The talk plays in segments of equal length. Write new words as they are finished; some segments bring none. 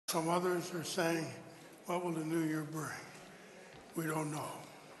Some others are saying, what will the new year bring? We don't know.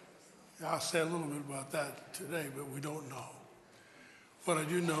 I'll say a little bit about that today, but we don't know. What I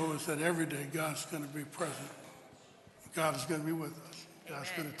do know is that every day God's going to be present. God is going to be with us. God's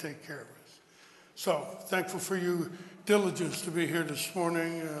going to take care of us. So thankful for your diligence to be here this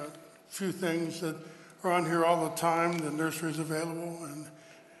morning. A few things that are on here all the time. The nursery is available, and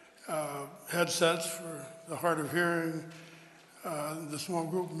headsets for the hard of hearing. The small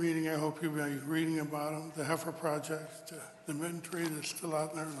group meeting, I hope you'll be reading about them. The Heifer Project, the mint tree that's still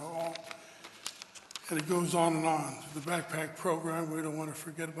out there in the hall. And it goes on and on. The backpack program, we don't want to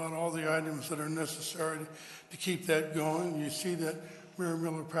forget about all the items that are necessary to keep that going. You see that Mary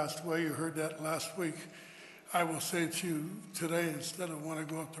Miller passed away. You heard that last week. I will say to you today, instead of want to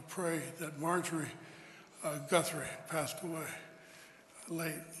go up to pray, that Marjorie Guthrie passed away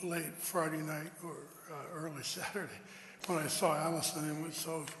late Friday night or early Saturday. When I saw Allison, it was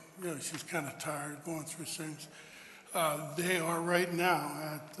so, she's kind of tired going through things. They are right now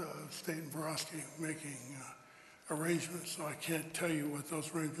at State and Borowski making arrangements, so I can't tell you what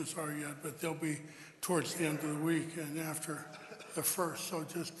those arrangements are yet, but they'll be towards the end of the week and after the 1st, so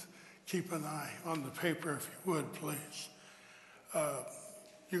just keep an eye on the paper if you would, please.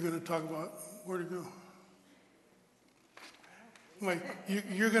 You're going to talk about, where to go? Wait,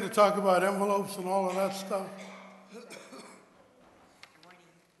 you're going to talk about envelopes and all of that stuff?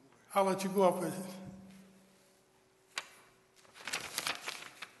 I'll let you go up with it.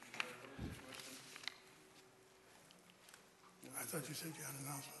 I thought you said you had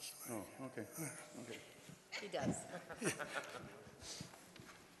announcements. Oh, okay. Okay. He does.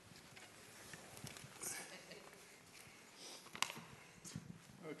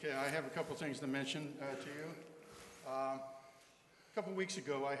 Okay, I have a couple things to mention to you. A couple weeks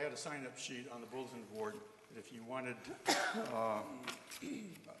ago, I had a sign-up sheet on the bulletin board that if you wanted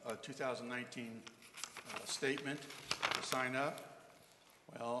a 2019 statement to sign up,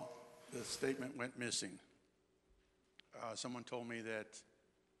 well, the statement went missing. Someone told me that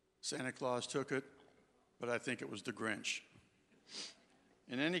Santa Claus took it, but I think it was the Grinch.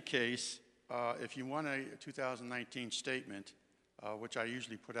 In any case, if you want a 2019 statement, which I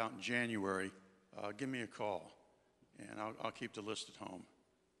usually put out in January, give me a call, and I'll keep the list at home.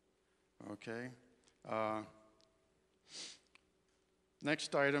 Okay?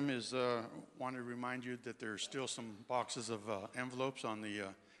 Next item is, want to remind you that there's still some boxes of envelopes on the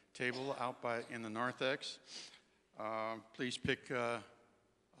table out in the narthex. Please pick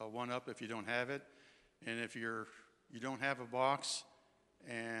one up if you don't have it. And if you don't have a box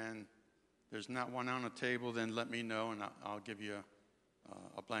and there's not one on the table, then let me know and I'll give you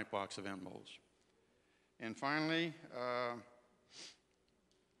a blank box of envelopes. And finally,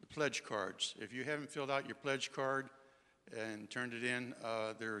 the pledge cards. If you haven't filled out your pledge card and turned it in,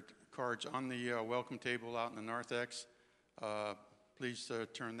 there are cards on the welcome table out in the narthex. Please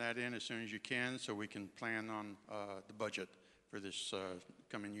turn that in as soon as you can so we can plan on the budget for this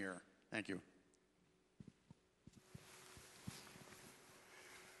coming year. Thank you.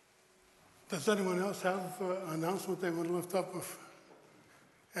 Does anyone else have an announcement they want to lift up? Of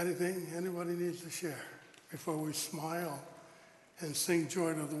anything anybody needs to share before we smile and sing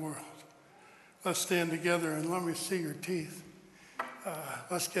joy to the world? Let's stand together and let me see your teeth.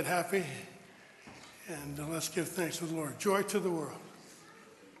 Let's get happy and let's give thanks to the Lord. Joy to the world.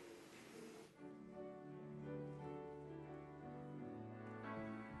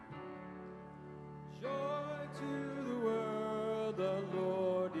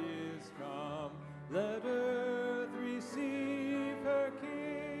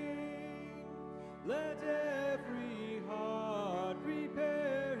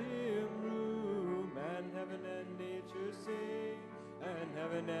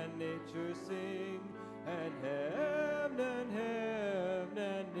 And nature sing, and heaven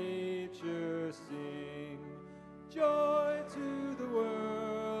and nature sing. Joy to the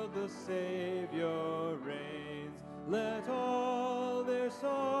world, the Savior reigns. Let all their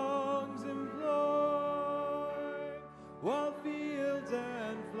songs employ, while fields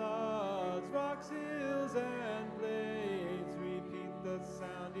and floods, rocks, hills, and plains repeat the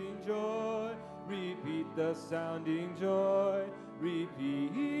sounding joy, repeat the sounding joy.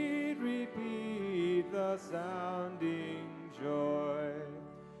 Repeat, repeat the sounding joy.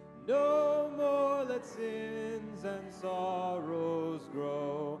 No more let sins and sorrows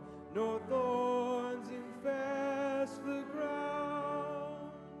grow, nor thorns infest the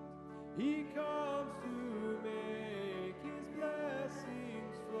ground. He comes to make his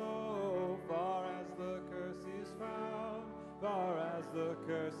blessings flow, far as the curse is found, far as the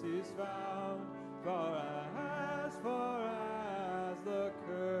curse is found, far as the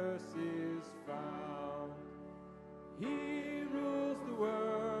curse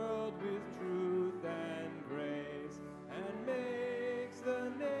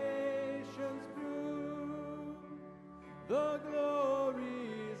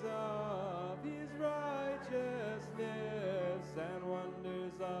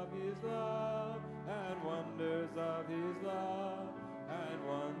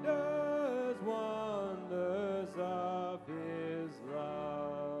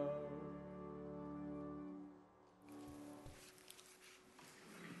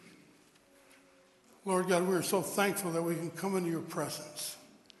Lord God, we are so thankful that we can come into your presence.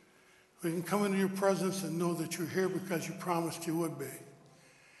 We can come into your presence and know that you're here because you promised you would be.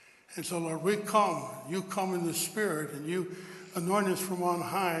 And so, Lord, we come. You come in the Spirit, and you anoint us from on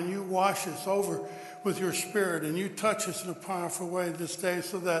high, and you wash us over with your Spirit, and you touch us in a powerful way this day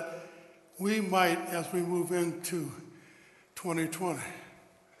so that we might, as we move into 2020,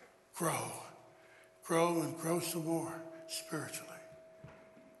 grow and grow some more spiritually.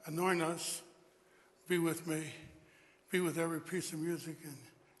 Anoint us. Be with me. Be with every piece of music and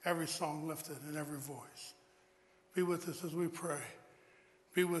every song lifted and every voice. Be with us as we pray.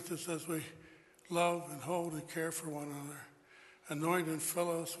 Be with us as we love and hold and care for one another. Anoint and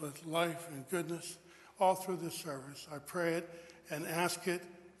fill us with life and goodness all through this service. I pray it and ask it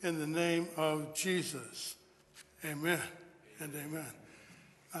in the name of Jesus. Amen and amen.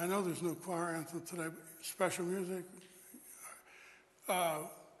 I know there's no choir anthem today, but special music.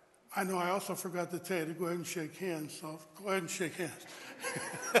 I know I also forgot to tell you to go ahead and shake hands, so go ahead and shake hands.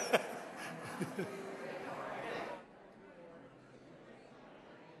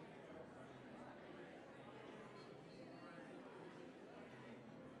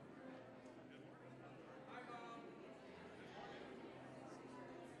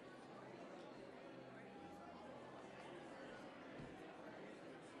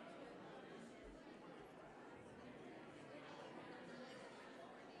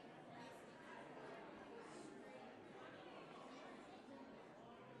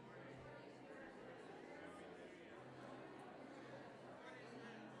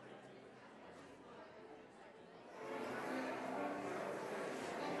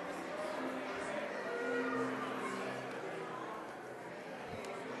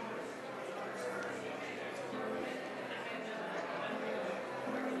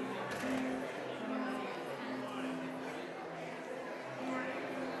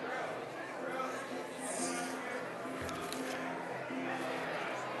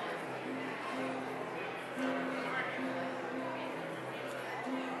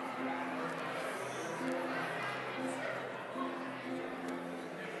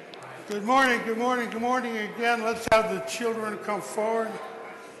 Good morning, good morning, good morning again. Let's have the children come forward.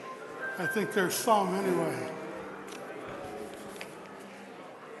 I think there's some anyway.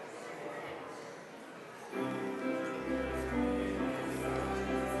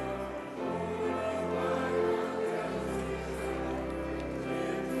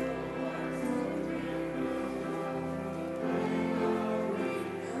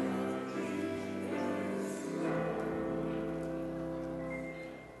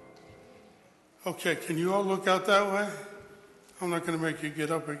 Okay, can you all look out that way? I'm not going to make you get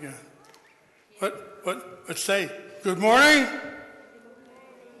up again. But say, good morning.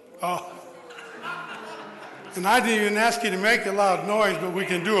 Oh. And I didn't even ask you to make a loud noise, but we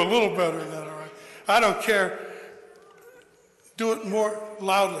can do a little better than that, all right? I don't care. Do it more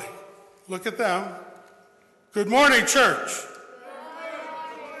loudly. Look at them. Good morning, church.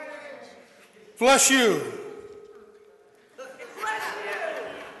 Bless you.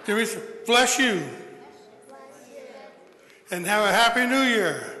 Give me some. Bless you. And have a happy new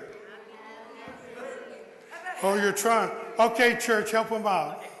year. Oh, you're trying. Okay, church, help them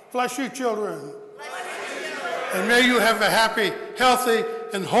out. Bless you, children. And may you have a happy, healthy,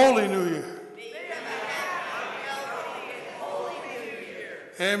 and holy new year.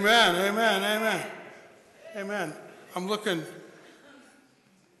 Amen, amen, amen. Amen. I'm looking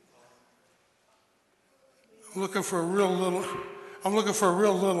for a real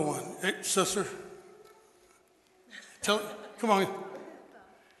little one. Hey, sister. Come on.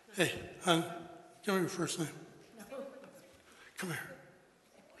 Hey, hon, give me your first name. Come here.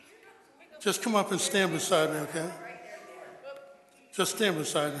 Just come up and stand beside me, okay? Just stand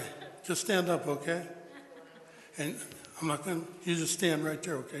beside me. Just stand up, okay? And I'm not going to, you just stand right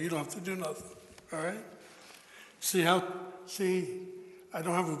there, okay? You don't have to do nothing, all right? See, I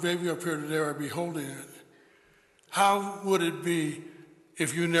don't have a baby up here today or I'd be holding it. How would it be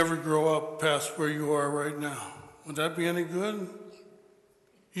if you never grow up past where you are right now? Would that be any good?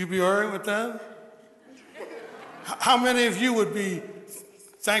 You be all right with that? How many of you would be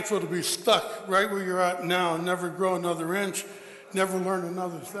thankful to be stuck right where you're at now and never grow another inch, never learn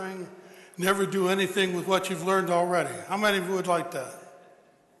another thing, never do anything with what you've learned already? How many of you would like that?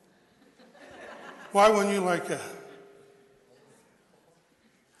 Why wouldn't you like that?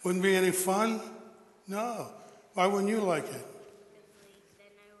 Wouldn't be any fun? No. Why wouldn't you like it?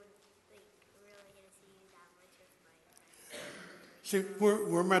 See,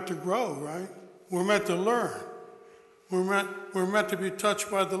 we're meant to grow, right? We're meant to learn. We're meant to be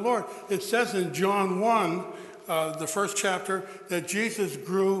touched by the Lord. It says in John 1, the first chapter, that Jesus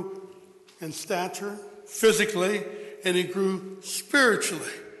grew in stature, physically, and he grew spiritually.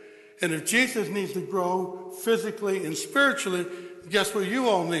 And if Jesus needs to grow physically and spiritually, guess what you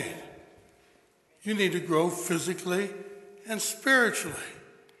all need? You need to grow physically and spiritually.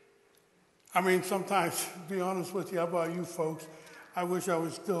 I mean, sometimes, to be honest with you, how about you folks, I wish I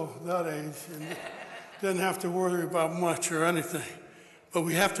was still that age and didn't have to worry about much or anything. But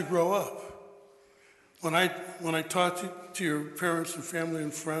we have to grow up. When I talk to your parents and family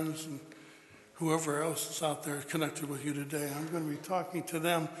and friends and whoever else is out there connected with you today, I'm going to be talking to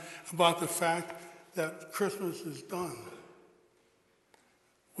them about the fact that Christmas is done.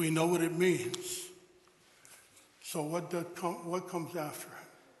 We know what it means. So what comes after it?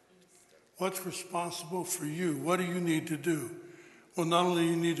 What's responsible for you? What do you need to do? Well, not only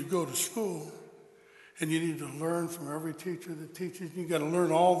you need to go to school, and you need to learn from every teacher that teaches. You got to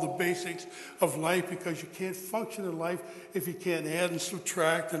learn all the basics of life because you can't function in life if you can't add and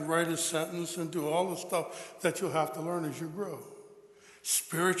subtract and write a sentence and do all the stuff that you'll have to learn as you grow.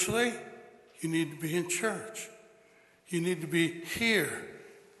 Spiritually, you need to be in church. You need to be here.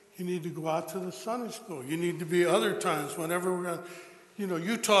 You need to go out to the Sunday school. You need to be other times whenever we're going to,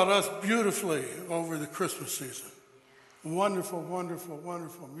 you taught us beautifully over the Christmas season. Wonderful, wonderful,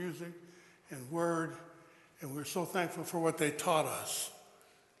 wonderful music and word. And we're so thankful for what they taught us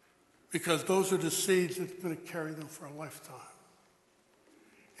because those are the seeds that's going to carry them for a lifetime.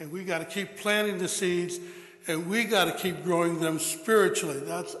 And we got to keep planting the seeds and we got to keep growing them spiritually.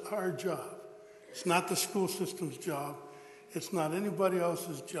 That's our job. It's not the school system's job. It's not anybody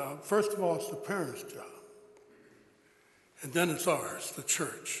else's job. First of all, it's the parents' job. And then it's ours, the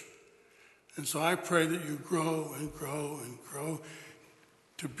church. And so I pray that you grow and grow and grow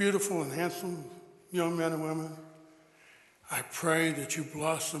to beautiful and handsome young men and women. I pray that you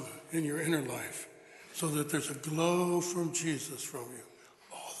blossom in your inner life so that there's a glow from Jesus from you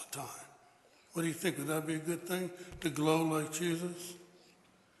all the time. What do you think? Would that be a good thing, to glow like Jesus?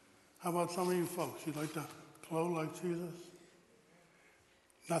 How about some of you folks? You'd like to glow like Jesus?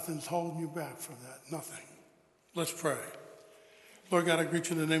 Nothing's holding you back from that. Nothing. Let's pray. Lord God, I greet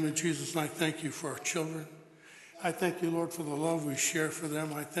you in the name of Jesus, and I thank you for our children. I thank you, Lord, for the love we share for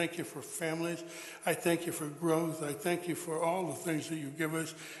them. I thank you for families. I thank you for growth. I thank you for all the things that you give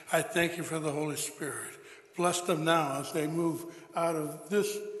us. I thank you for the Holy Spirit. Bless them now as they move out of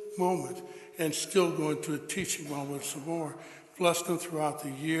this moment and still go into a teaching moment some more. Bless them throughout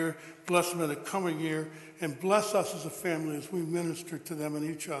the year. Bless them in the coming year. And bless us as a family as we minister to them and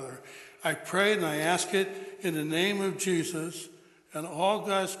each other. I pray and I ask it in the name of Jesus. And all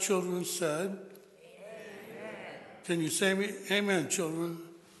God's children said, amen. Can you say me, amen, children?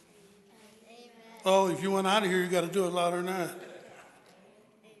 Amen. Oh, if you went out of here, you got to do it louder than that.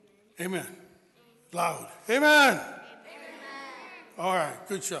 Amen. Amen. Loud. Amen. Amen. All right,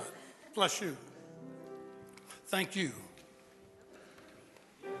 good shot. Bless you. Thank you.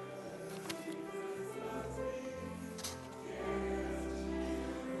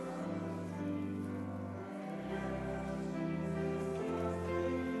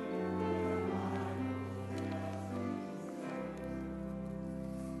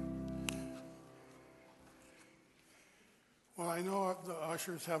 Well, I know the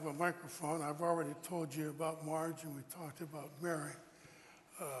ushers have a microphone. I've already told you about Marge and we talked about Mary.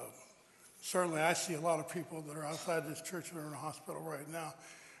 Certainly I see a lot of people that are outside this church that are in a hospital right now.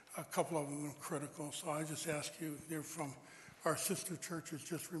 A couple of them are critical. So I just ask you, they're from our sister churches,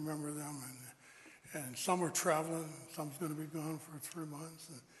 just remember them. And some are traveling. Some's going to be gone for 3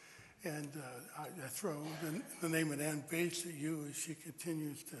 months. And I throw the name of Ann Bates at you as she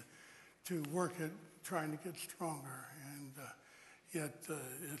continues to work at trying to get stronger. And yet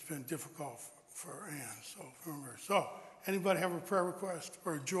it's been difficult for Ann. So remember. So anybody have a prayer request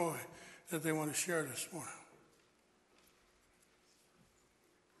or a joy that they want to share this morning?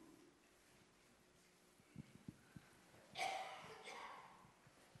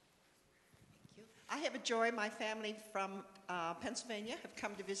 I have a joy. My family from Pennsylvania have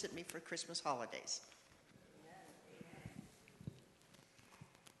come to visit me for Christmas holidays.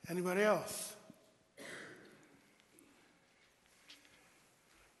 Anybody else?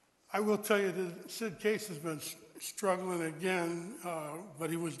 I will tell you that Sid Case has been struggling again, but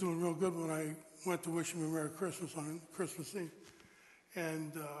he was doing real good when I went to wish him a Merry Christmas on Christmas Eve.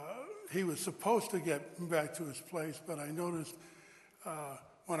 And he was supposed to get back to his place, but I noticed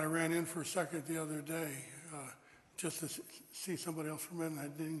when I ran in for a second the other day, just to see somebody else from in, I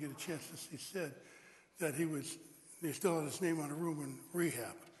didn't get a chance to see Sid, that they still had his name on a room in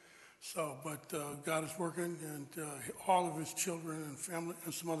rehab. So, but God is working, and all of his children and family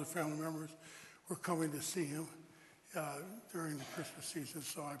and some other family members were coming to see him. during the Christmas season,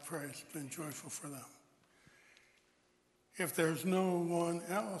 so I pray it's been joyful for them. If there's no one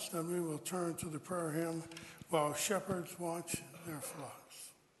else, then we will turn to the prayer hymn, While Shepherds Watch Their Flocks.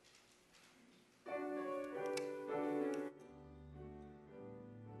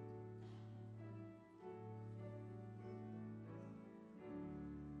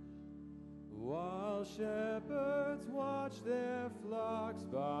 While shepherds watch their flocks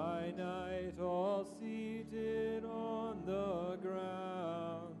by night, all seated on the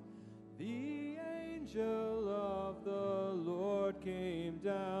ground, the angel of the Lord came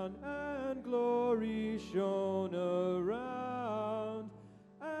down, and glory shone around,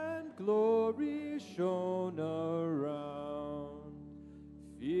 and glory shone around.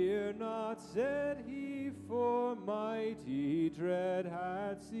 Fear not, said he, for mighty dread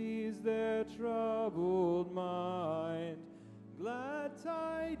had seized their troubled mind. Glad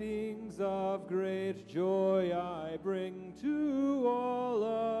tidings of great joy I bring to all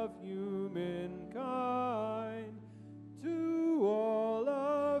of humankind, to all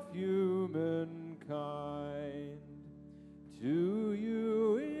of humankind. To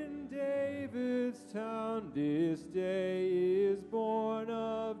you in David's town this day is born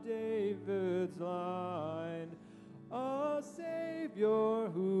of David's line a Savior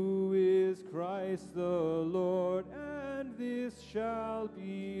who is Christ the Lord, and this shall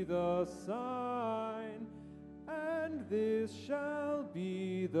be the sign, and this shall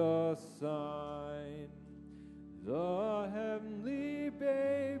be the sign. The heavenly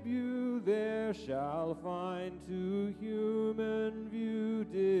babe you there shall find to human view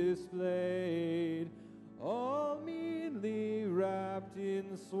displayed, all meanly wrapped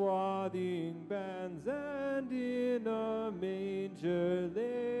in swathing bands and in a manger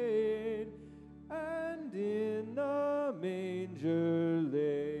laid, and in a manger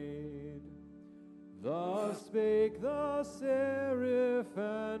laid. Thus spake the seraph,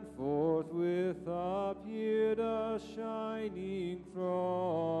 and forthwith appeared a shining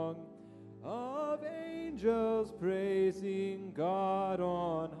throng of angels praising God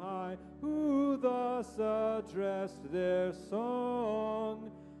on high, who thus addressed their song,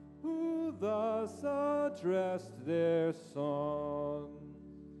 who thus addressed their song.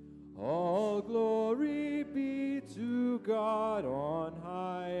 All glory be to God on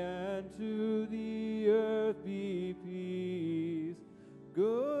high, and to the earth be peace.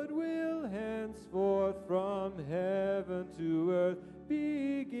 Goodwill henceforth from heaven to earth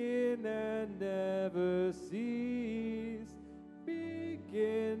begin and never cease,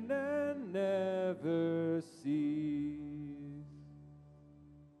 begin and never cease.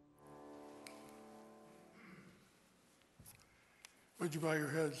 Would you bow your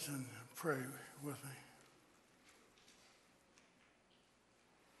heads and pray with me?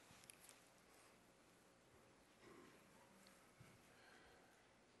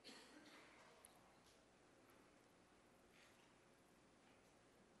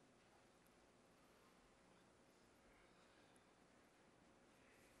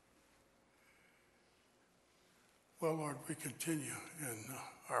 Well, Lord, we continue in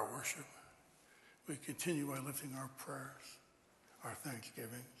our worship. We continue by lifting our prayers, our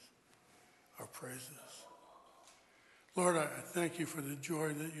thanksgivings, our praises. Lord, I thank you for the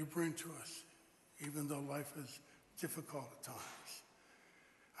joy that you bring to us, even though life is difficult at times.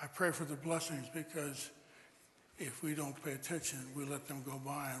 I pray for the blessings, because if we don't pay attention, we let them go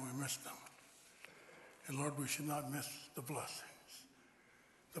by and we miss them. And Lord, we should not miss the blessings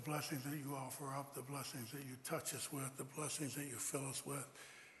that you offer up, the blessings that you touch us with, the blessings that you fill us with.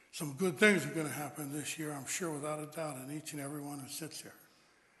 Some good things are going to happen this year, I'm sure, without a doubt, in each and every one who sits here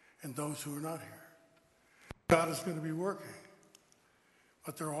and those who are not here. God is going to be working,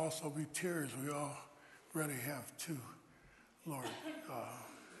 but there will also be tears. We already have two, Lord,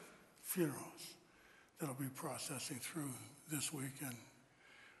 funerals that will be processing through this week and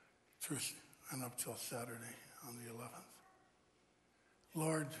up till Saturday on the 11th.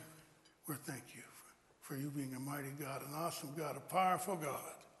 Lord, we thank you for you being a mighty God, an awesome God, a powerful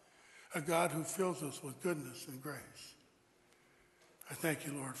God, a God who fills us with goodness and grace. I thank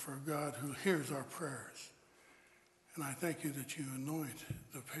you, Lord, for a God who hears our prayers. And I thank you that you anoint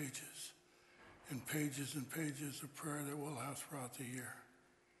the pages and pages and pages of prayer that we'll have throughout the year.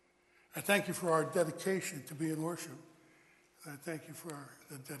 I thank you for our dedication to be in worship. And I thank you for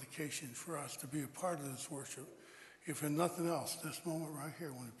the dedication for us to be a part of this worship, if in nothing else, this moment right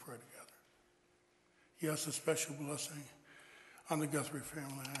here when we pray together. Yes, a special blessing on the Guthrie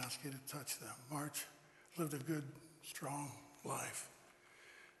family. I ask you to touch them. March lived a good, strong life.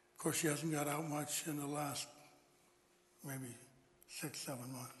 Of course, she hasn't got out much in the last maybe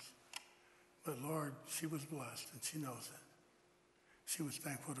 6-7 months. But Lord, she was blessed, and she knows it. She was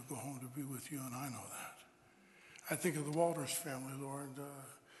thankful to go home to be with you, and I know that. I think of the Walters family, Lord.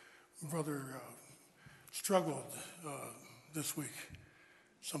 Brother struggled this week,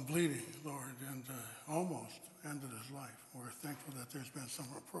 some bleeding, Lord, and almost ended his life. We're thankful that there's been some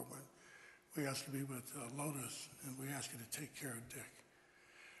improvement. We ask you to be with Lotus, and we ask you to take care of Dick.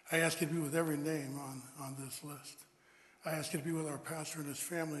 I ask you to be with every name on this list. I ask you to be with our pastor and his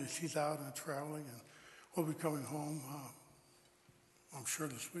family. She's out and traveling, and we'll be coming home, I'm sure,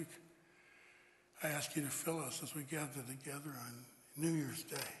 this week. I ask you to fill us as we gather together on New Year's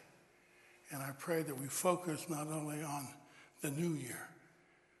Day. And I pray that we focus not only on the new year,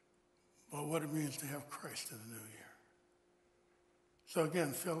 but what it means to have Christ in the new year. So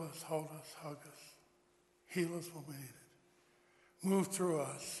again, fill us, hold us, hug us, heal us when we need it. Move through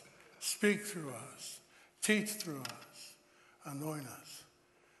us, speak through us, teach through us, anoint us,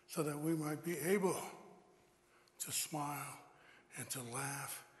 so that we might be able to smile and to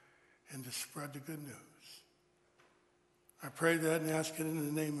laugh and to spread the good news. I pray that and ask it in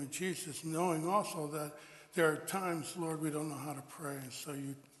the name of Jesus, knowing also that there are times, Lord, we don't know how to pray, and so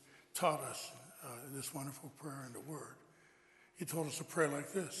you taught us this wonderful prayer in the Word. You told us to pray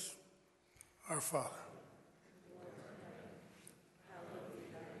like this: Our Father. Thy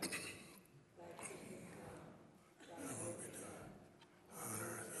will be done on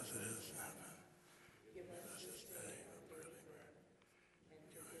earth as it is in heaven. Give us this day our daily bread. Give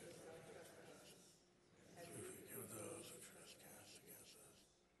us our trespasses, as we forgive those who trespass against us.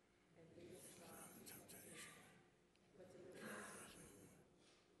 And lead us not into temptation, but deliver us from evil.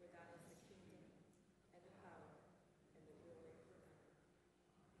 For thine is the kingdom, and the power, and the glory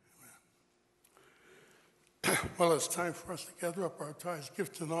forever. Well, it's time for us to gather up our tithes,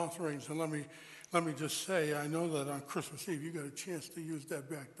 gifts, and offerings. And let me just say, I know that on Christmas Eve you got a chance to use that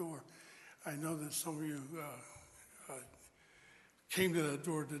back door. I know that some of you came to that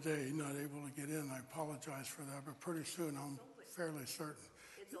door today not able to get in. I apologize for that, but pretty soon I'm fairly certain.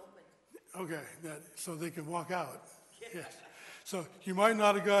 It's open. Okay, so they can walk out. Yes. So you might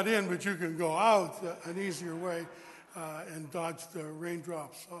not have got in, but you can go out an easier way and dodge the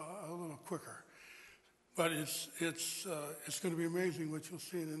raindrops a little quicker. But it's going to be amazing what you'll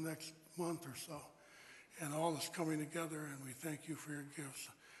see in the next month or so. And all is coming together, and we thank you for your gifts.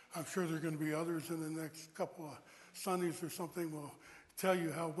 I'm sure there are going to be others in the next couple of Sundays or something will tell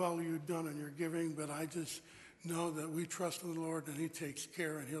you how well you've done in your giving, but I just know that we trust in the Lord and he takes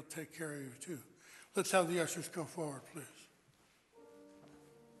care, and he'll take care of you too. Let's have the ushers come forward, please.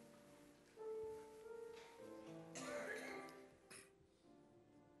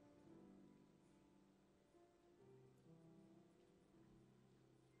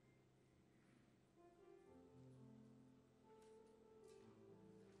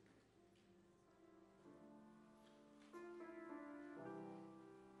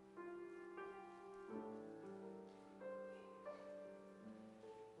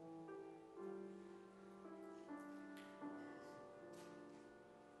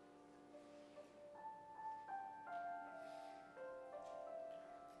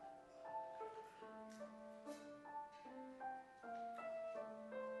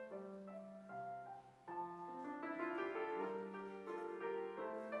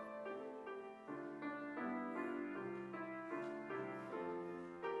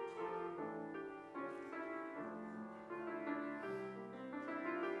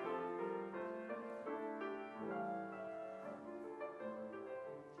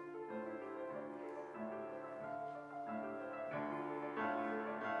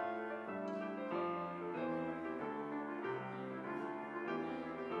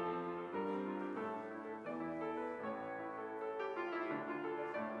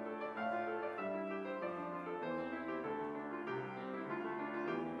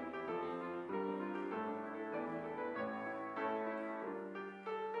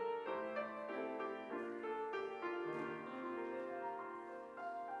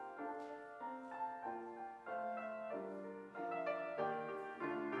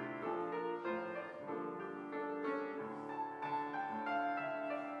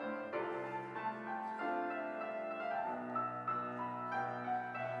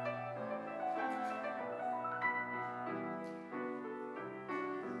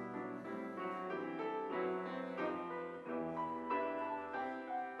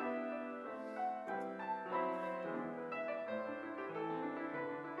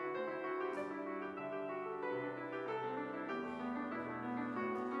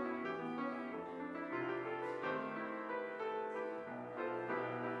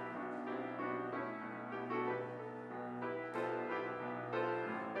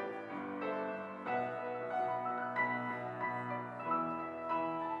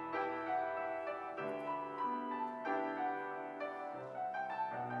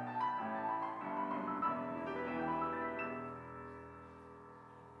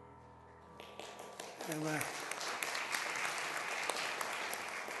 Amen.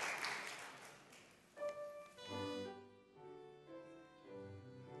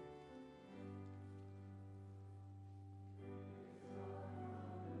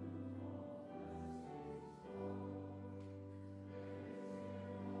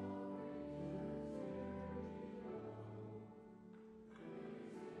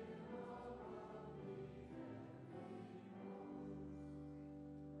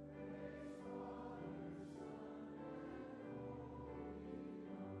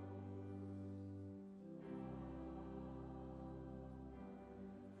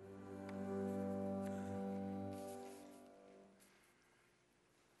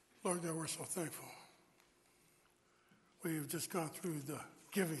 Lord God, we're so thankful. We've just gone through the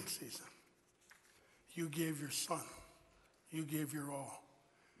giving season. You gave your son. You gave your all.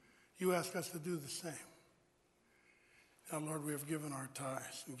 You ask us to do the same. Now, Lord, we have given our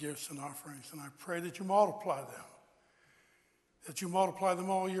tithes and gifts and offerings, and I pray that you multiply them, that you multiply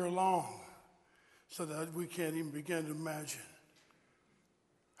them all year long so that we can't even begin to imagine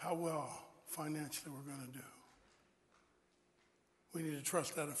how well financially we're going to do. We need to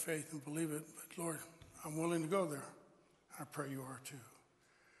trust that in faith and believe it. But Lord, I'm willing to go there. I pray you are too.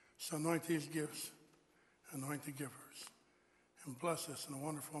 So anoint these gifts, anoint the givers, and bless us in a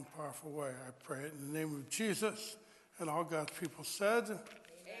wonderful and powerful way. I pray it in the name of Jesus. And all God's people said,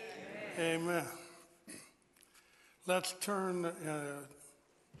 Amen. Amen. Let's turn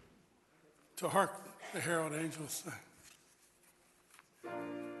to Hark the Herald Angels Sing.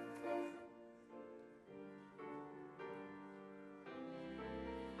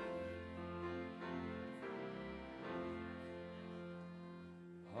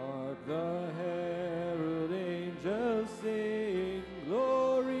 Hark the herald angels sing,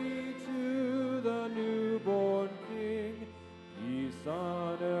 glory to the newborn King. Peace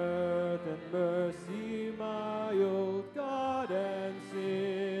on earth and mercy mild, God and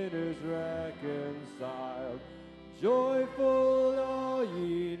sinners reconciled. Joyful all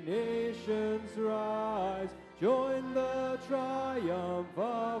ye nations rise, join the triumph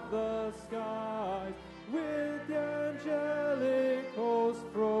of the skies. With the angelic host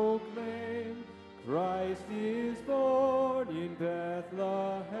proclaim, Christ is born in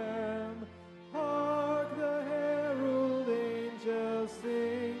Bethlehem. Hark the herald angels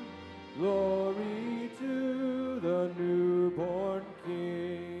sing, glory to the newborn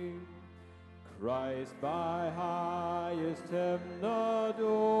King. Christ by highest heaven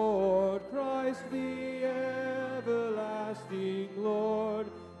adored, Christ the everlasting Lord.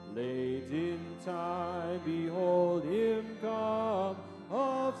 Late in time, behold him come,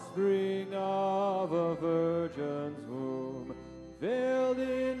 offspring of a virgin's womb. Veiled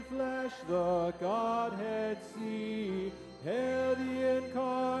in flesh the Godhead see, hail the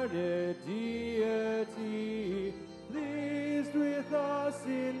incarnate deity. Pleased with us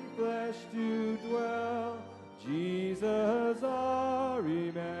in flesh to dwell, Jesus our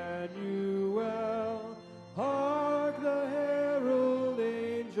Emmanuel. Hark the herald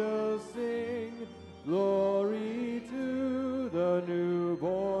angels sing, glory to the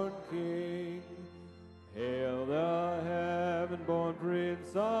newborn King. Hail the heaven-born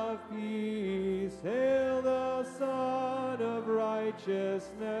Prince of Peace, hail the Son of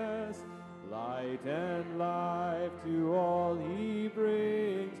Righteousness. Light and life to all he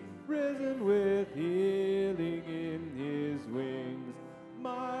brings, risen with healing in his wings.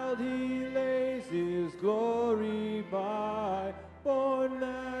 Mild he lays his glory by, born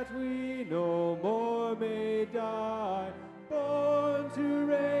that we no more may die, born to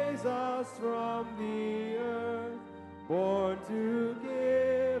raise us from the earth, born to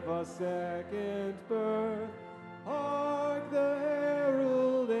give a second birth. Hark the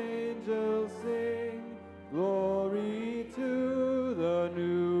herald angels sing, glory to the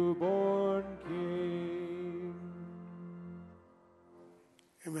newborn King.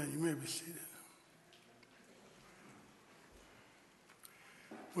 Amen. You may be seated.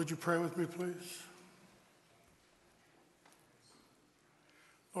 Would you pray with me, please?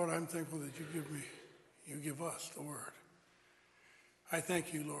 Lord, I'm thankful that you give us the word. I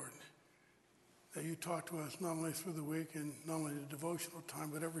thank you, Lord, that you talk to us not only through the week and not only the devotional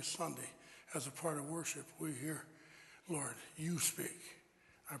time, but every Sunday as a part of worship. We hear, Lord, you speak.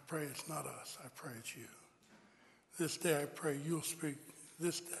 I pray it's not us. I pray it's you. This day I pray you'll speak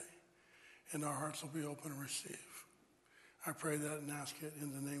this day, and our hearts will be open and receive. I pray that and ask it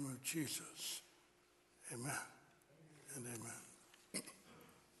in the name of Jesus. Amen and amen.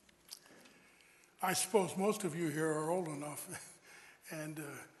 I suppose most of you here are old enough, and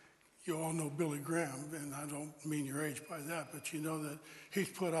you all know Billy Graham, and I don't mean your age by that, but you know that he's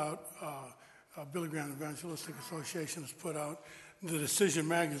put out Billy Graham Evangelistic Association has put out the Decision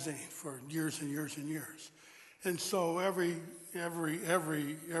magazine for years and years and years. And so every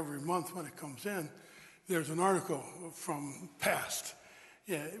month when it comes in, there's an article from past,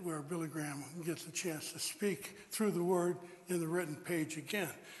 where Billy Graham gets a chance to speak through the word in the written page again.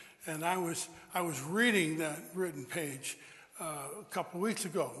 And I was reading that written page a couple of weeks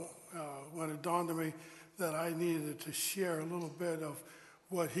ago when it dawned on me that I needed to share a little bit of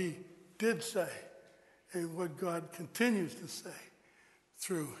what he did say and what God continues to say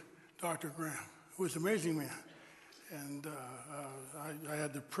through Dr. Graham, who was an amazing man. And I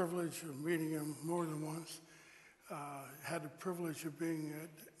had the privilege of meeting him more than once. Had the privilege of being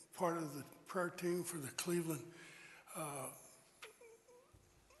part of the prayer team for the Cleveland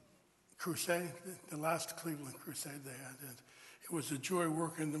crusade, the last Cleveland crusade they had. And it was a joy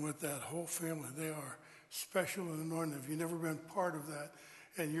working with that whole family. They are special and anointed. If you've never been part of that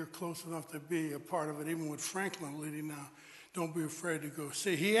and you're close enough to be a part of it, even with Franklin leading now, don't be afraid to go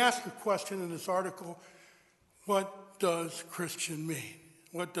see. He asked a question in this article, what does Christian mean?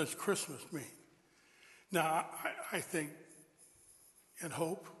 What does Christmas mean? Now, I think and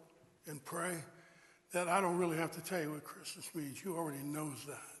hope and pray that I don't really have to tell you what Christmas means. You already knows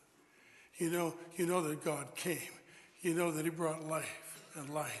that. You know that God came. You know that he brought life and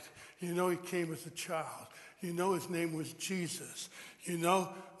light. You know he came as a child. You know his name was Jesus. You know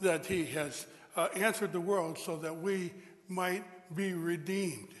that he has answered the world so that we might be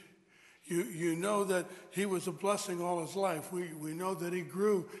redeemed. You know that he was a blessing all his life. We know that he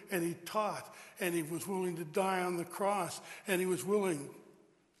grew and he taught and he was willing to die on the cross and he was willing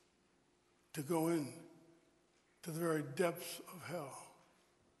to go in to the very depths of hell.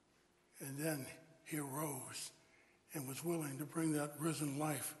 And then he arose and was willing to bring that risen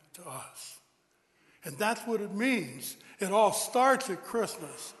life to us. And that's what it means. It all starts at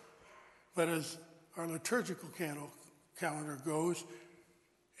Christmas. But as our liturgical calendar goes,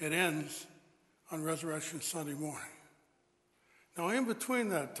 it ends on Resurrection Sunday morning. Now, in between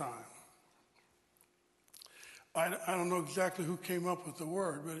that time, I don't know exactly who came up with the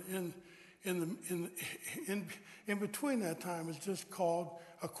word, but in between that time is just called,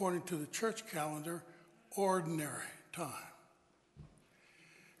 according to the church calendar, ordinary time.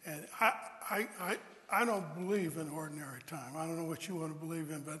 And I don't believe in ordinary time. I don't know what you want to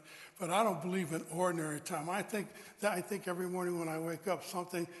believe in, but I don't believe in ordinary time. I think every morning when I wake up,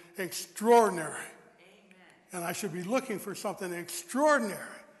 something extraordinary. Amen. And I should be looking for something extraordinary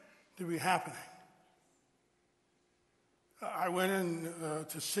to be happening. I went in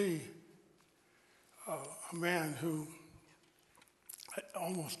to see a man who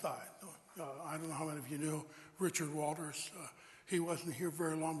almost died. I don't know how many of you knew Richard Walters. He wasn't here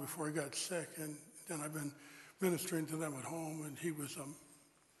very long before he got sick, and then I've been ministering to them at home, and he was a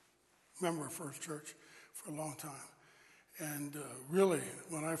member of First Church for a long time. And really,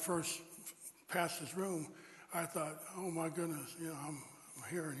 when I first passed his room, I thought, oh my goodness, I'm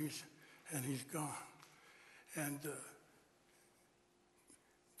here and he's gone. And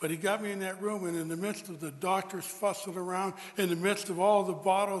but he got me in that room, and in the midst of the doctors fussing around, in the midst of all the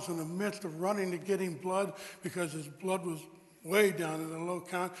bottles, in the midst of running to get him blood because his blood was way down in the low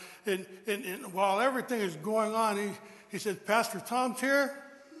count, and while everything is going on, he said, Pastor Tom's here?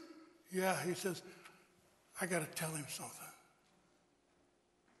 Yeah, he says, I got to tell him something.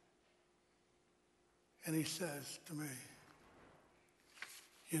 And he says to me,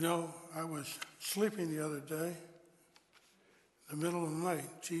 I was sleeping the other day. In the middle of the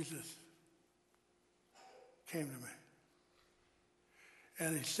night, Jesus came to me.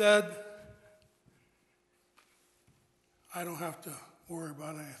 And he said, I don't have to worry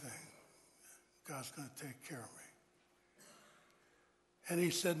about anything. God's going to take care of me. And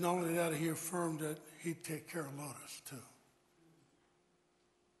he said not only that, he affirmed that he'd take care of Lotus too.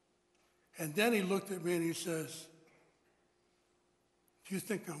 And then he looked at me and he says, do you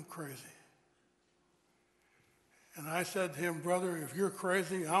think I'm crazy? And I said to him, brother, if you're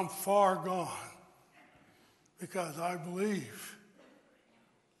crazy, I'm far gone, because I believe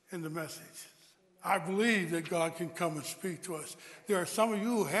in the message. I believe that God can come and speak to us. There are some of you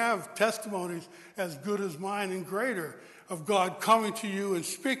who have testimonies as good as mine and greater of God coming to you and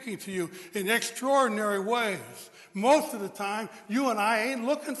speaking to you in extraordinary ways. Most of the time, you and I ain't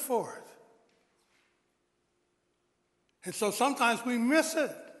looking for it. And so sometimes we miss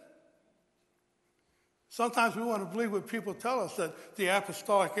it. Sometimes we want to believe what people tell us, that the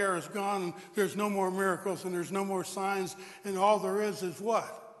apostolic era is gone and there's no more miracles and there's no more signs, and all there is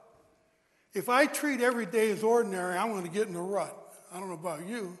what? If I treat every day as ordinary, I'm going to get in a rut. I don't know about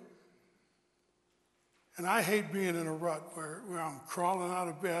you. And I hate being in a rut where I'm crawling out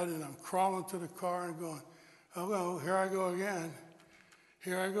of bed and I'm crawling to the car and going, oh, well, here I go again.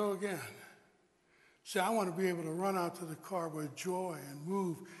 Here I go again. See, I want to be able to run out to the car with joy and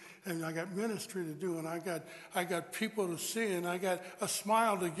move. And I got ministry to do, and I got people to see, and I got a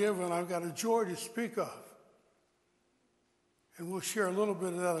smile to give, and I've got a joy to speak of. And we'll share a little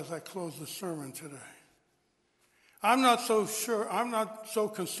bit of that as I close the sermon today. I'm not so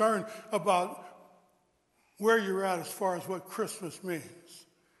concerned about where you're at as far as what Christmas means.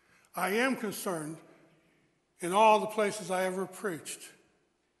 I am concerned in all the places I ever preached.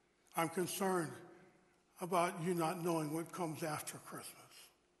 I'm concerned about you not knowing what comes after Christmas.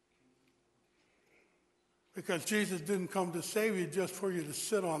 Because Jesus didn't come to save you just for you to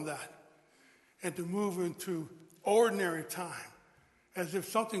sit on that and to move into ordinary time as if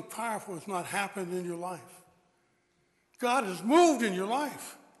something powerful has not happened in your life. God has moved in your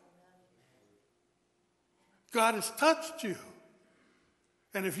life. God has touched you.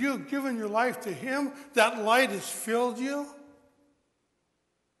 And if you have given your life to Him, that light has filled you.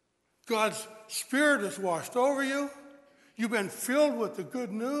 God's Spirit has washed over you. You've been filled with the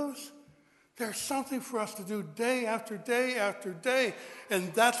good news. There's something for us to do day after day after day,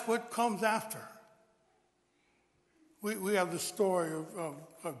 and that's what comes after. We have the story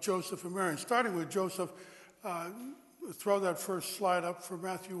of Joseph and Mary. And starting with Joseph, throw that first slide up for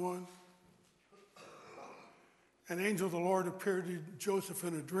Matthew 1. An angel of the Lord appeared to Joseph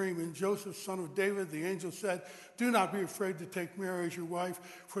in a dream, and Joseph, son of David, the angel said, do not be afraid to take Mary as your wife,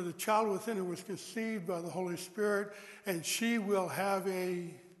 for the child within her was conceived by the Holy Spirit, and she will have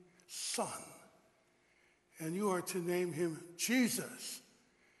a son. And you are to name him Jesus,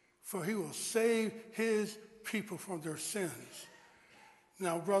 for he will save his people from their sins.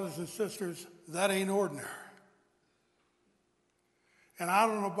 Now, brothers and sisters, that ain't ordinary. And I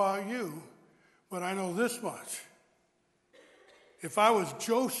don't know about you, but I know this much. If I was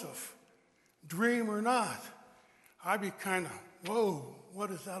Joseph, dream or not, I'd be kind of, whoa, what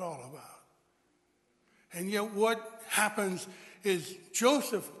is that all about? And yet what happens is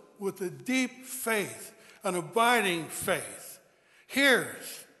Joseph, with a deep faith, an abiding faith,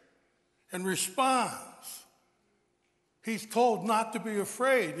 hears and responds. He's told not to be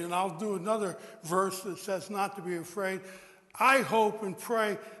afraid, and I'll do another verse that says not to be afraid. I hope and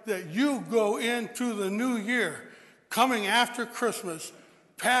pray that you go into the new year, coming after Christmas,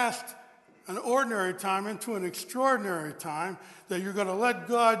 past an ordinary time into an extraordinary time, that you're going to let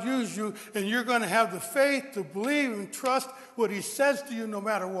God use you, and you're going to have the faith to believe and trust what He says to you no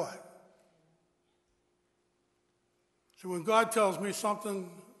matter what. So when God tells me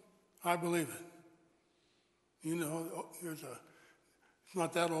something, I believe it. You know, it's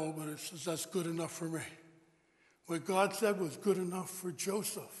not that old, but it says that's good enough for me. What God said was good enough for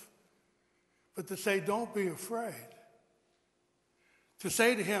Joseph. But to say, don't be afraid. To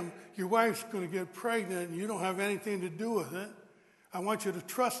say to him, your wife's going to get pregnant and you don't have anything to do with it. I want you to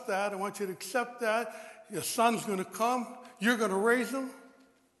trust that. I want you to accept that. Your son's going to come. You're going to raise him.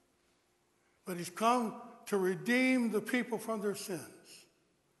 But he's come to redeem the people from their sins.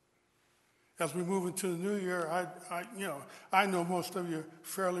 As we move into the new year, I know most of you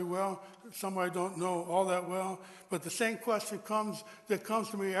fairly well. Some I don't know all that well. But the same question comes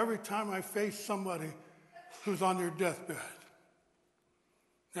to me every time I face somebody who's on their deathbed.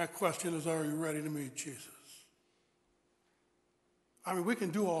 That question is, are you ready to meet Jesus? I mean, we can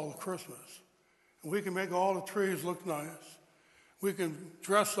do all of Christmas. And we can make all the trees look nice. We can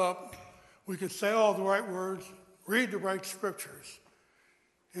dress up. We can say all the right words, read the right scriptures,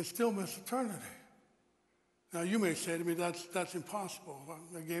 and still miss eternity. Now, you may say to me, that's impossible.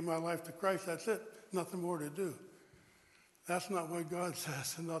 I gave my life to Christ, that's it. Nothing more to do. That's not what God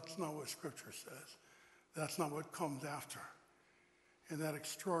says, and that's not what Scripture says. That's not what comes after. In that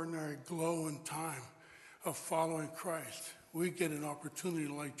extraordinary glow and time of following Christ, we get an opportunity,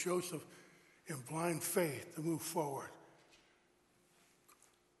 like Joseph, in blind faith to move forward,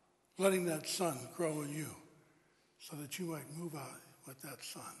 letting that son grow in you so that you might move out with that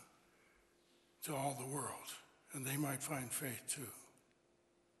son to all the world, and they might find faith too.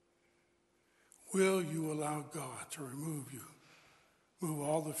 Will you allow God to remove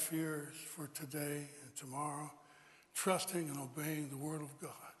all the fears for today and tomorrow, trusting and obeying the word of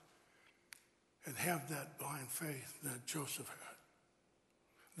God, and have that blind faith that Joseph had?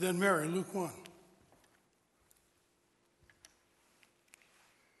 Then Mary, Luke 1.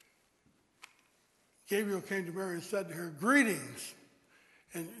 Gabriel came to Mary and said to her, greetings.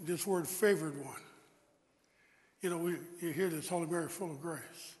 And this word, favored one. You know, you hear this, Holy Mary, full of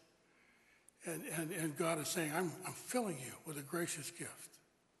grace. And God is saying, I'm filling you with a gracious gift.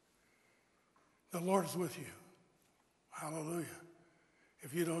 The Lord is with you. Hallelujah.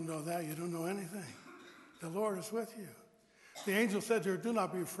 If you don't know that, you don't know anything. The Lord is with you. The angel said to her, do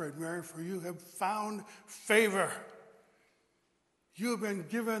not be afraid, Mary, for you have found favor. You have been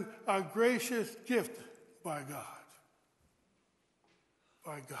given a gracious gift by God.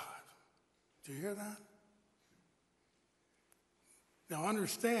 By God. Do you hear that? Now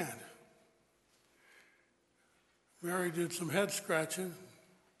understand, Mary did some head scratching,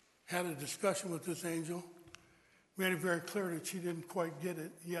 had a discussion with this angel, made it very clear that she didn't quite get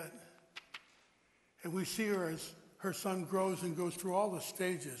it yet. And we see her as her son grows and goes through all the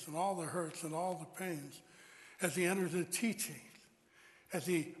stages and all the hurts and all the pains as he enters the teaching, as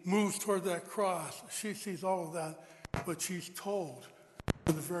he moves toward that cross. She sees all of that, but she's told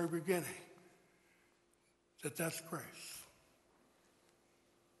from the very beginning that that's grace.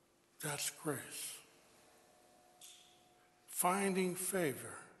 That's grace. Finding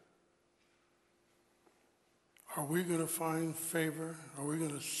favor. Are we going to find favor? Are we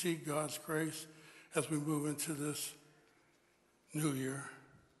going to seek God's grace as we move into this new year?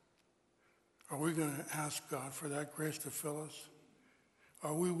 Are we going to ask God for that grace to fill us?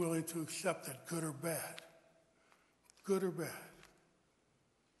 Are we willing to accept that, good or bad? Good or bad?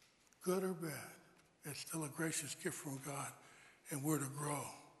 Good or bad? It's still a gracious gift from God, and we're to grow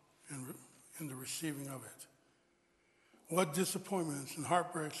in the receiving of it. What disappointments and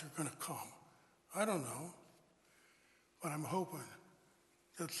heartbreaks are going to come? I don't know. But I'm hoping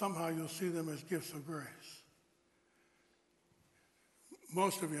that somehow you'll see them as gifts of grace.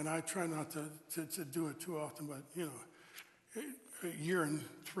 Most of you, and I try not to do it too often, but, you know, a year and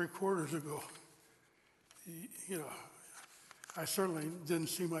 3/4 ago, you know, I certainly didn't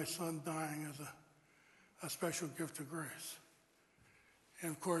see my son dying as a special gift of grace.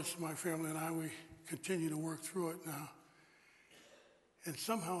 And, of course, my family and I, we continue to work through it now. And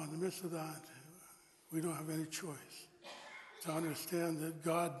somehow in the midst of that, we don't have any choice to understand that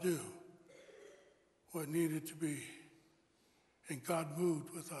God knew what needed to be, and God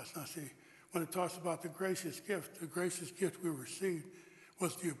moved with us. Now see, when it talks about the gracious gift we received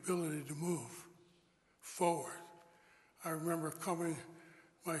was the ability to move forward. I remember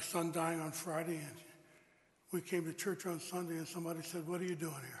my son dying on Friday, and we came to church on Sunday, and somebody said, what are you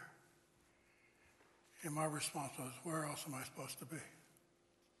doing here? And my response was, where else am I supposed to be?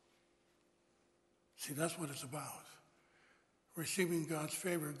 See, that's what it's about. Receiving God's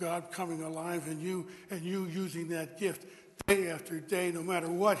favor, God coming alive in you, and you using that gift day after day, no matter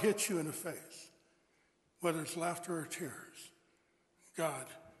what hits you in the face, whether it's laughter or tears. God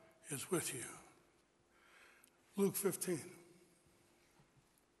is with you. Luke 15.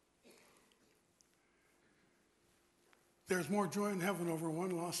 There's more joy in heaven over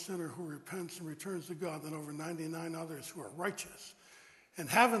one lost sinner who repents and returns to God than over 99 others who are righteous and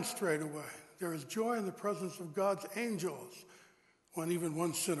haven't strayed away. There is joy in the presence of God's angels when even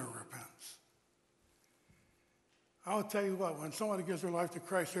one sinner repents. I'll tell you what, when somebody gives their life to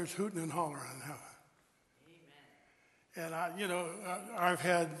Christ, there's hooting and hollering in heaven. Amen. And I've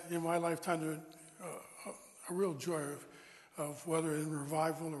had in my lifetime a real joy of whether in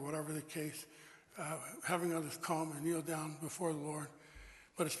revival or whatever the case, having others come and kneel down before the Lord,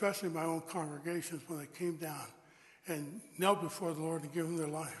 but especially my own congregations when they came down and knelt before the Lord and gave them their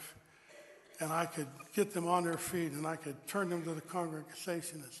life. And I could get them on their feet, and I could turn them to the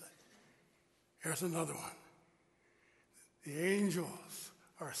congregation and say, here's another one. The angels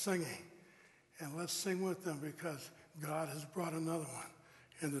are singing, and let's sing with them because God has brought another one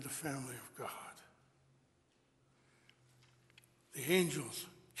into the family of God. The angels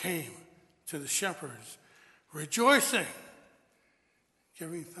came to the shepherds, rejoicing,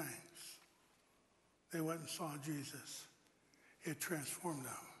 giving thanks. They went and saw Jesus. It transformed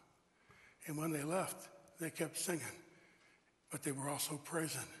them. And when they left, they kept singing, but they were also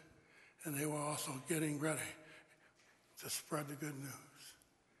praising, and they were also getting ready to spread the good news.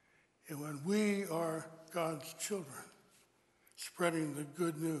 And when we are God's children, spreading the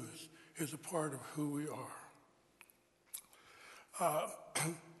good news is a part of who we are.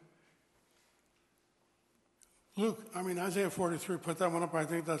 Isaiah 43, put that one up. I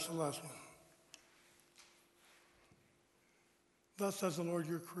think that's the last one. Thus says the Lord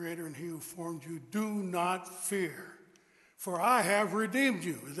your Creator and He who formed you, do not fear, for I have redeemed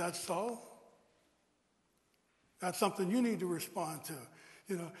you. Is that so? That's something you need to respond to.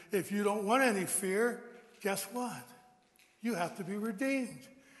 You know, if you don't want any fear, guess what? You have to be redeemed.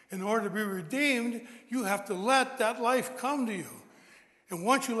 In order to be redeemed, you have to let that life come to you. And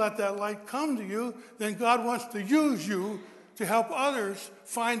once you let that light come to you, then God wants to use you to help others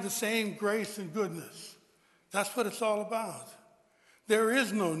find the same grace and goodness. That's what it's all about. There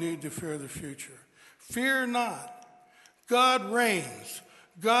is no need to fear the future. Fear not. God reigns.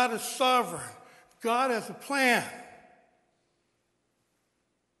 God is sovereign. God has a plan.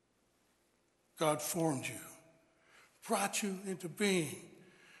 God formed you, brought you into being,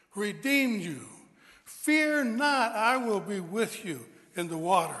 redeemed you. Fear not, I will be with you in the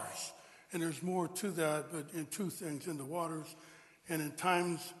waters. And there's more to that, but in two things, in the waters and in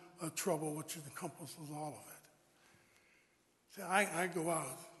times of trouble, which encompasses all of it. See, I go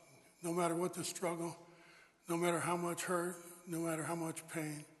out, no matter what the struggle, no matter how much hurt, no matter how much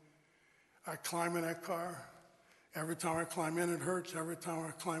pain. I climb in that car. Every time I climb in, it hurts. Every time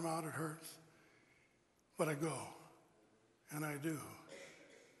I climb out, it hurts. But I go, and I do.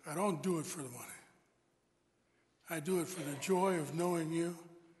 I don't do it for the money. I do it for the joy of knowing you.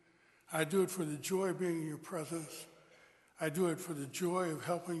 I do it for the joy of being in your presence. I do it for the joy of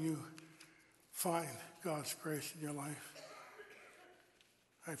helping you find God's grace in your life.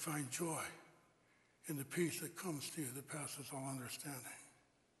 I find joy in the peace that comes to you that passes all understanding.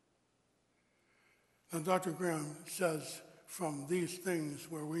 Now, Dr. Graham says from these things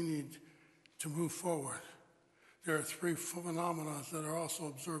where we need to move forward, there are three phenomena that are also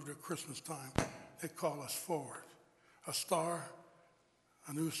observed at Christmas time that call us forward: a star,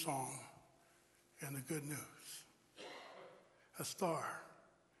 a new song, and the good news. A star.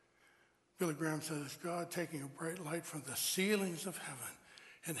 Billy Graham says it's God taking a bright light from the ceilings of heaven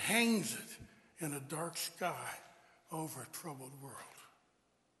and hangs it in a dark sky over a troubled world.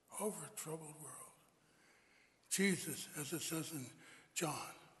 Over a troubled world. Jesus, as it says in John,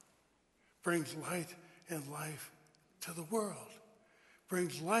 brings light and life to the world.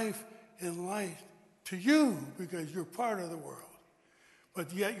 Brings life and light to you because you're part of the world.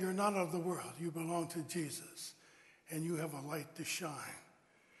 But yet you're not of the world. You belong to Jesus. And you have a light to shine.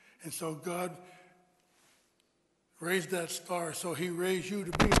 And so God raised that star, so he raised you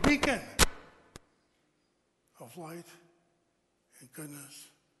to be a beacon of light and goodness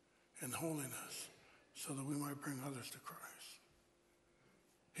and holiness so that we might bring others to Christ.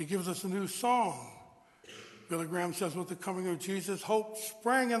 He gives us a new song. Billy Graham says, with the coming of Jesus, hope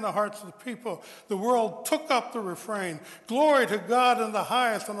sprang in the hearts of the people. The world took up the refrain, glory to God in the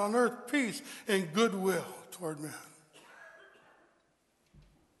highest, and on earth peace and goodwill toward men.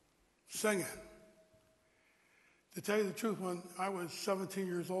 Singing. To tell you the truth, when I was 17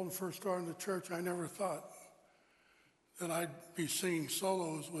 years old and first started in the church, I never thought that I'd be singing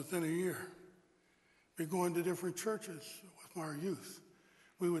solos within a year. Be going to different churches with my youth.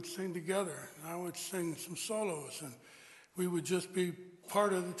 We would sing together, and I would sing some solos, and we would just be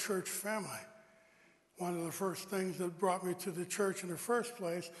part of the church family. One of the first things that brought me to the church in the first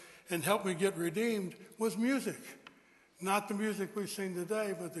place and helped me get redeemed was music. Not the music we sing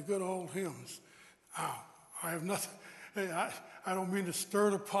today, but the good old hymns. I have nothing. I don't mean to stir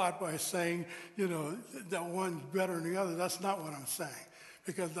the pot by saying, that one's better than the other. That's not what I'm saying.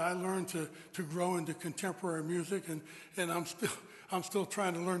 Because I learned to grow into contemporary music, and I'm still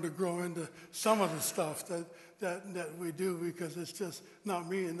trying to learn to grow into some of the stuff that we do, because it's just not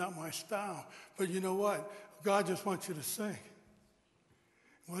me and not my style. But you know what? God just wants you to sing.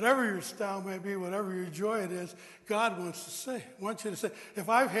 Whatever your style may be, whatever your joy it is, God wants to sing. Wants you to sing. If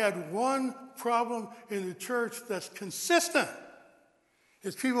I've had one problem in the church that's consistent,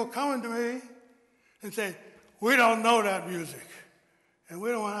 it's people coming to me and saying, we don't know that music, and we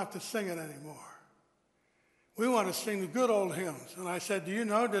don't want to have to sing it anymore. We want to sing the good old hymns. And I said, do you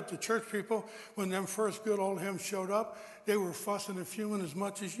know that the church people, when them first good old hymns showed up, they were fussing and fuming as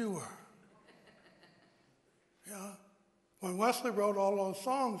much as you were? Yeah. When Wesley wrote all those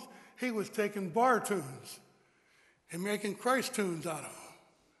songs, he was taking bar tunes and making Christ tunes out of them.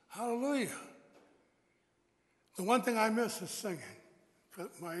 Hallelujah. The one thing I miss is singing.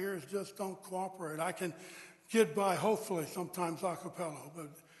 My ears just don't cooperate. I can get by, hopefully, sometimes a cappella,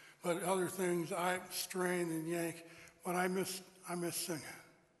 but other things I strain and yank. But I miss singing.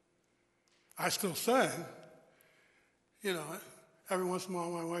 I still sing. Every once in a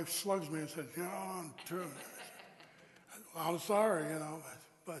while my wife slugs me and says, I'm true. I'm sorry,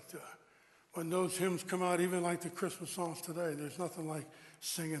 but when those hymns come out, even like the Christmas songs today, there's nothing like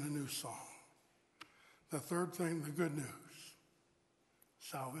singing a new song. The third thing, the good news.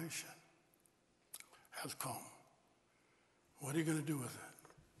 Salvation has come. What are you going to do with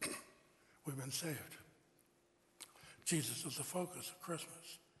it? We've been saved. Jesus is the focus of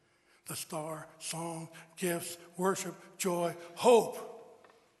Christmas. The star, song, gifts, worship, joy, hope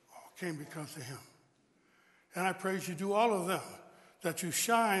all came because of him. And I praise you do all of them, that you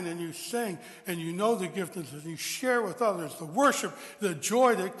shine and you sing and you know the giftedness and you share with others the worship, the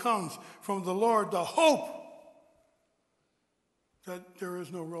joy that comes from the Lord, the hope that there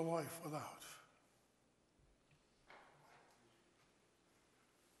is no real life without.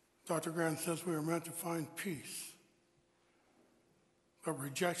 Dr. Grant says we are meant to find peace, but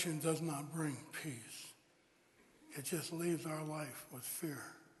rejection does not bring peace. It just leaves our life with fear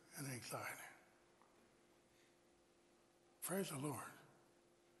and anxiety. Praise the Lord.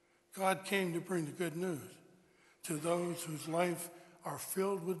 God came to bring the good news to those whose life are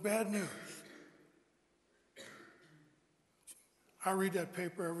filled with bad news. I read that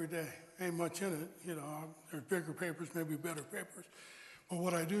paper every day. Ain't much in it, you know. There's bigger papers, maybe better papers. But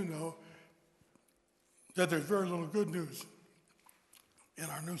what I do know, that there's very little good news in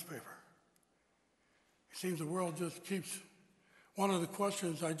our newspaper. It seems the world just keeps. One of the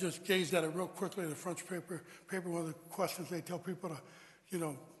questions, I just gazed at it real quickly, the front paper, one of the questions they tell people to, you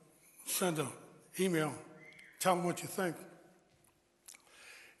know, send an email, tell them what you think.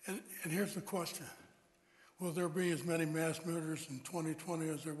 And here's the question. Will there be as many mass murders in 2020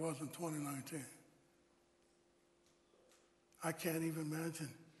 as there was in 2019? I can't even imagine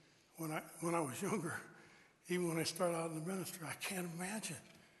when I was younger, even when I started out in the ministry, I can't imagine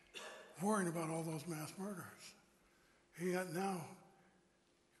worrying about all those mass murders. Yet now,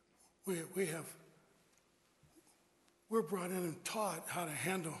 we're brought in and taught how to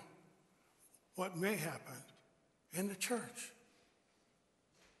handle what may happen in the church.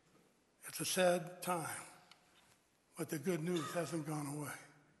 It's a sad time, but the good news hasn't gone away.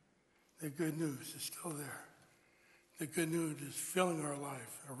 The good news is still there. The good news is filling our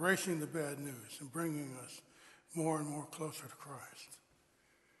life, erasing the bad news, and bringing us more and more closer to Christ.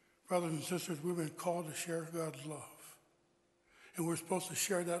 Brothers and sisters, we've been called to share God's love. And we're supposed to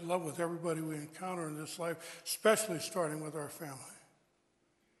share that love with everybody we encounter in this life, especially starting with our family.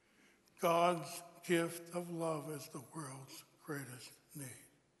 God's gift of love is the world's greatest need.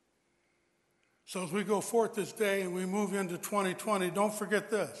 So as we go forth this day and we move into 2020, don't forget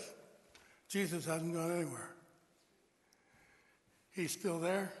this. Jesus hasn't gone anywhere. He's still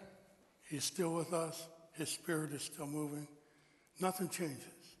there. He's still with us. His Spirit is still moving. Nothing changes.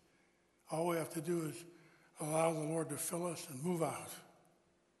 All we have to do is allow the Lord to fill us and move out.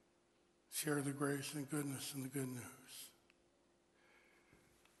 Share the grace and goodness and the good news.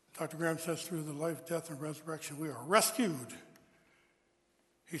 Dr. Graham says through the life, death, and resurrection, we are rescued.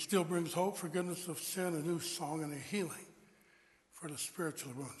 He still brings hope, forgiveness of sin, a new song, and a healing for the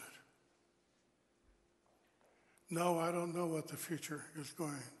spiritually wounded. No, I don't know what the future is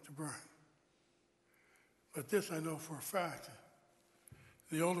going to bring. But this I know for a fact.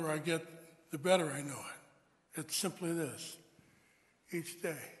 The older I get, the better I know it. It's simply this. Each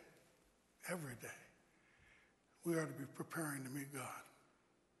day, every day, we are to be preparing to meet God.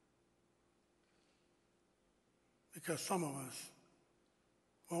 Because some of us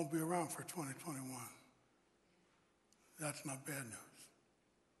won't be around for 2021. That's not bad news.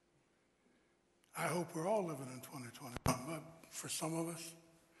 I hope we're all living in 2021, but for some of us,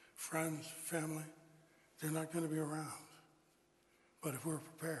 friends, family, they're not going to be around. But if we're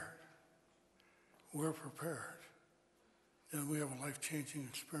prepared, then we have a life-changing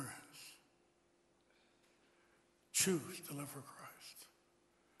experience. Choose to live for Christ.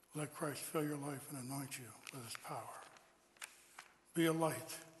 Let Christ fill your life and anoint you with his power. Be a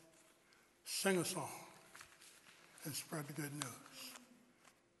light. Sing a song and spread the good news.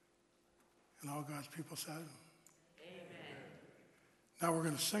 And all God's people said, amen. Now we're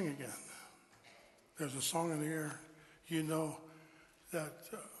going to sing again. There's a song in the air. You know that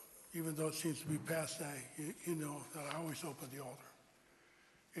even though it seems to be passe, you know that I always open the altar.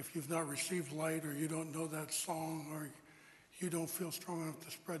 If you've not received light or you don't know that song or you don't feel strong enough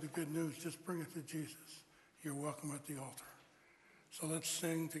to spread the good news, just bring it to Jesus. You're welcome at the altar. So let's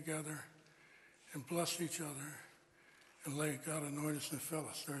sing together and bless each other and let God anoint us and fill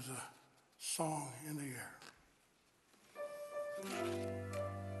us. There's a song in the air.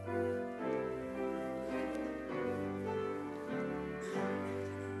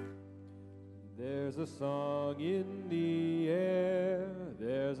 There's a song in the air,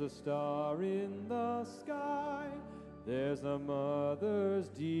 there's a star in the sky, there's a mother's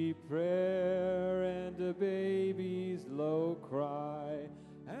deep prayer and a baby's low cry,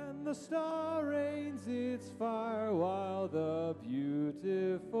 and the star rains its fire while the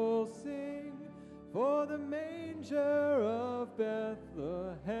beautiful sing, for the manger of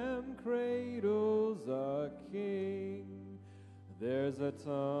Bethlehem cradles a king. There's a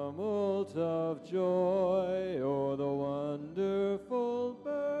tumult of joy o'er the wonderful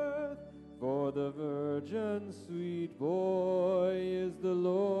birth, for the virgin sweet boy is the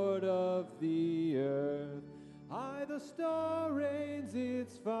Lord of the earth. High the star rains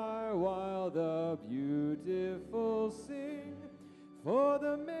its fire while the beautiful sing,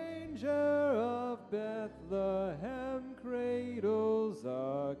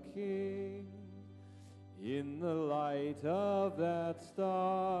 of that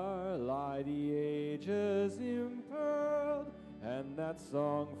star lie the ages impearled, and that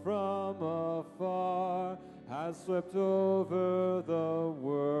song from afar has swept over the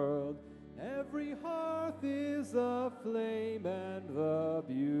world. Every hearth is aflame, and the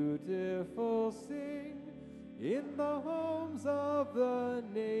beautiful sing in the homes of the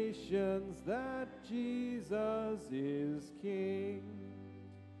nations that Jesus is King.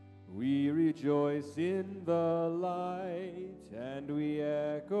 We rejoice in the light, and we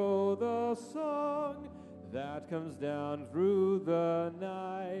echo the song that comes down through the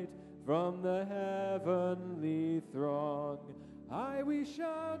night from the heavenly throng. Aye, we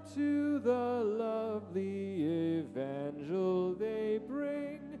shout to the lovely evangel they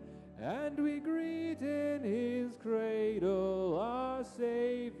bring, and we greet in his cradle our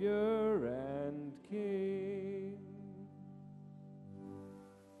Savior and King.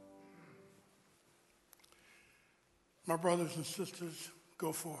 My brothers and sisters,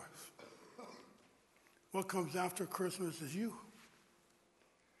 go forth. What comes after Christmas is you.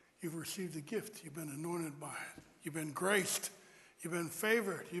 You've received a gift. You've been anointed by it. You've been graced. You've been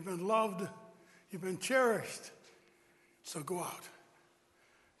favored. You've been loved. You've been cherished. So go out.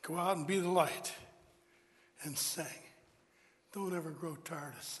 Go out and be the light and sing. Don't ever grow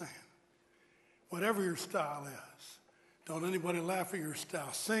tired of singing. Whatever your style is, don't anybody laugh at your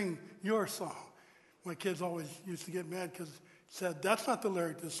style. Sing your song. My kids always used to get mad because said, that's not the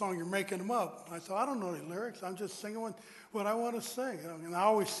lyric to the song, you're making them up. I said, I don't know any lyrics. I'm just singing what I want to sing. And I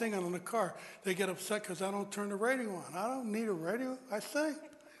always sing it in the car. They get upset because I don't turn the radio on. I don't need a radio. I sing.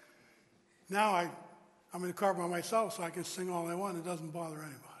 Now I'm in the car by myself, so I can sing all I want. It doesn't bother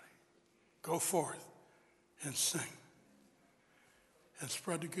anybody. Go forth and sing. And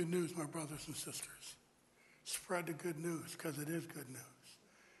spread the good news, my brothers and sisters. Spread the good news, because it is good news.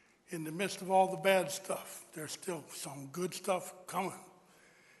 In the midst of all the bad stuff, there's still some good stuff coming.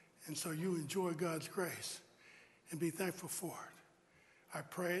 And so you enjoy God's grace and be thankful for it. I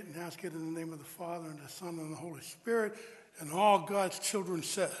pray it and ask it in the name of the Father and the Son and the Holy Spirit. And all God's children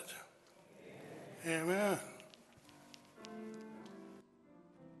said, Amen. Amen.